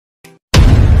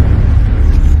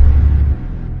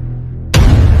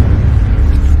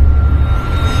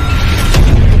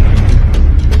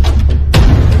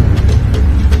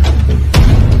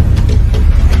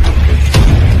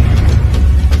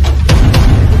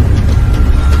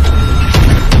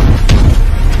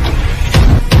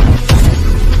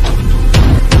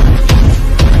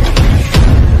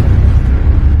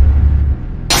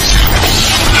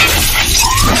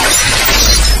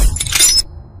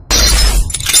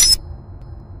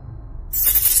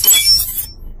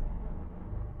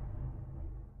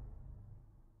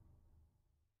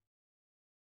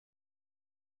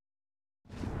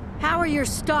are your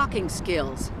stalking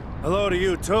skills? Hello to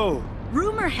you, too.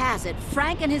 Rumor has it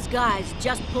Frank and his guys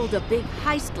just pulled a big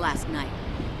heist last night,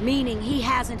 meaning he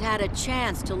hasn't had a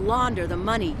chance to launder the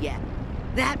money yet.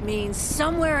 That means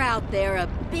somewhere out there a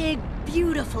big,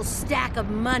 beautiful stack of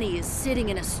money is sitting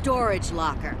in a storage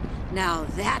locker. Now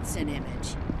that's an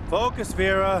image. Focus,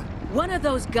 Vera. One of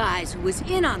those guys who was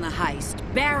in on the heist,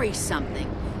 Barry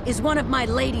something, is one of my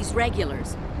lady's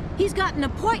regulars. He's got an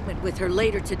appointment with her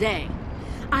later today.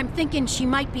 I'm thinking she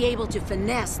might be able to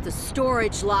finesse the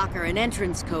storage locker and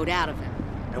entrance code out of him.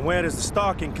 And where does the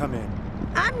stalking come in?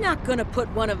 I'm not gonna put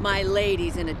one of my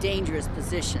ladies in a dangerous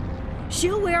position.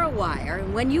 She'll wear a wire,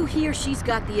 and when you hear she's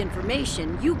got the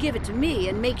information, you give it to me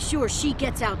and make sure she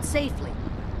gets out safely.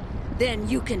 Then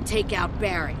you can take out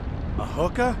Barry. A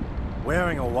hooker?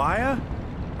 Wearing a wire?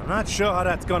 I'm not sure how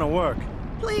that's gonna work.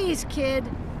 Please, kid.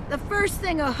 The first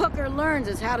thing a hooker learns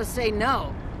is how to say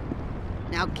no.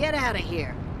 Now get out of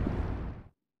here.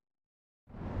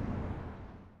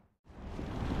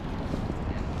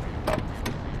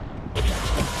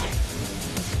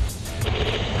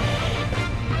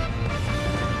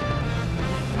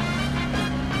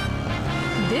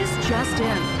 This just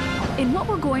in what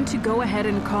we're going to go ahead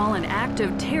and call an act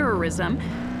of terrorism,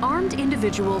 armed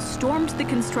individuals stormed the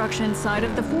construction site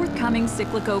of the forthcoming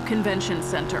Cyclico Convention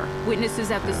Center.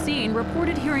 Witnesses at the scene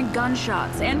reported hearing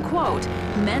gunshots and, quote,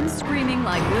 men screaming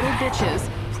like little bitches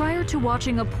prior to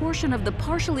watching a portion of the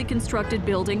partially constructed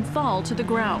building fall to the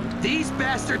ground. These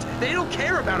bastards, they don't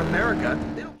care about America.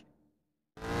 They don't...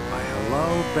 Why,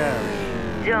 hello,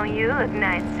 Barry. Don't you look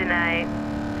nice tonight?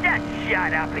 Just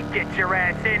shut up and get your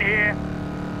ass in here.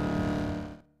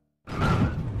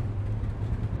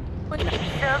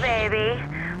 So, baby,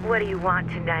 what do you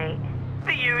want tonight?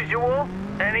 The usual.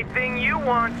 Anything you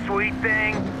want, sweet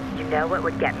thing. You know what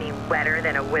would get me wetter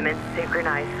than a women's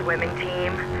synchronized swimming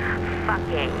team?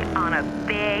 Fucking on a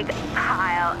big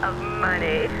pile of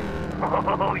money.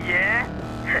 Oh, yeah?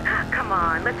 Come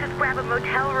on, let's just grab a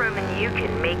motel room and you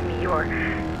can make me your...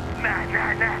 Nah.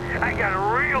 I got a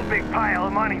real big pile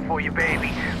of money for you,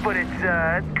 baby. But it's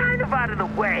kind of out of the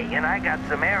way, and I got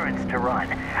some errands to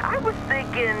run. I was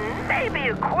thinking maybe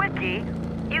a quickie.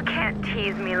 You can't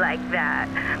tease me like that.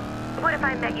 What if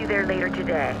I met you there later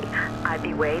today? I'd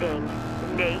be waiting,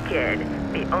 naked.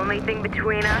 The only thing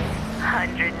between us,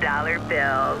 $100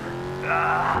 bills.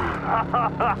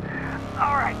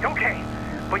 All right, okay.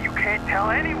 But you can't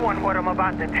tell anyone what I'm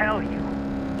about to tell you.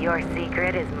 Your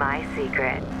secret is my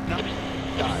secret.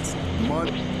 Guys,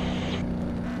 money.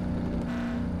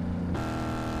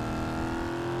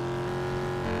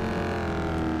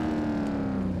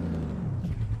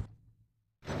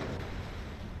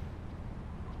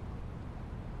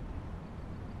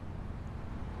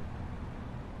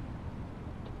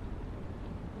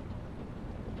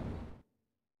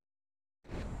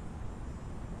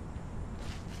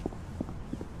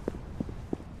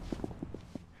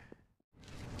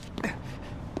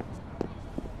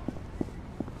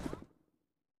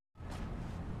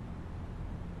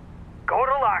 Go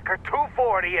to locker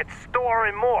 240 at Store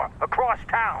and More, across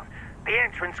town. The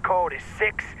entrance code is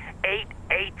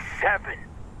 6887.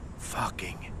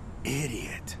 Fucking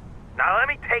idiot. Now let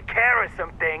me take care of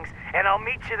some things, and I'll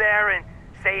meet you there in,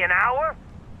 say, an hour?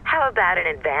 How about in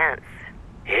advance?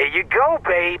 Here you go,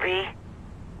 baby.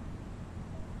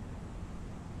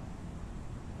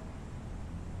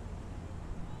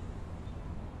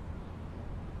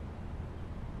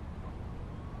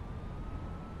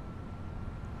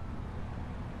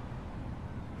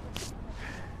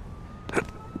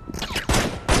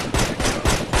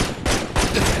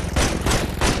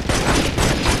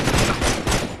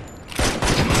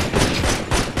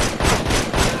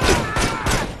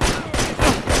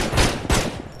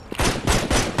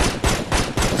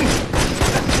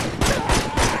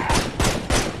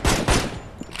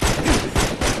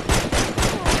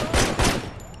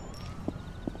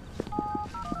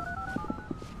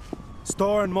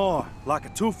 Store and More, locker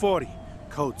 240,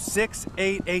 code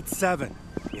 6887.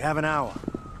 You have an hour.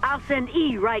 I'll send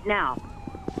E right now.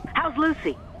 How's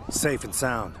Lucy? Safe and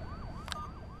sound.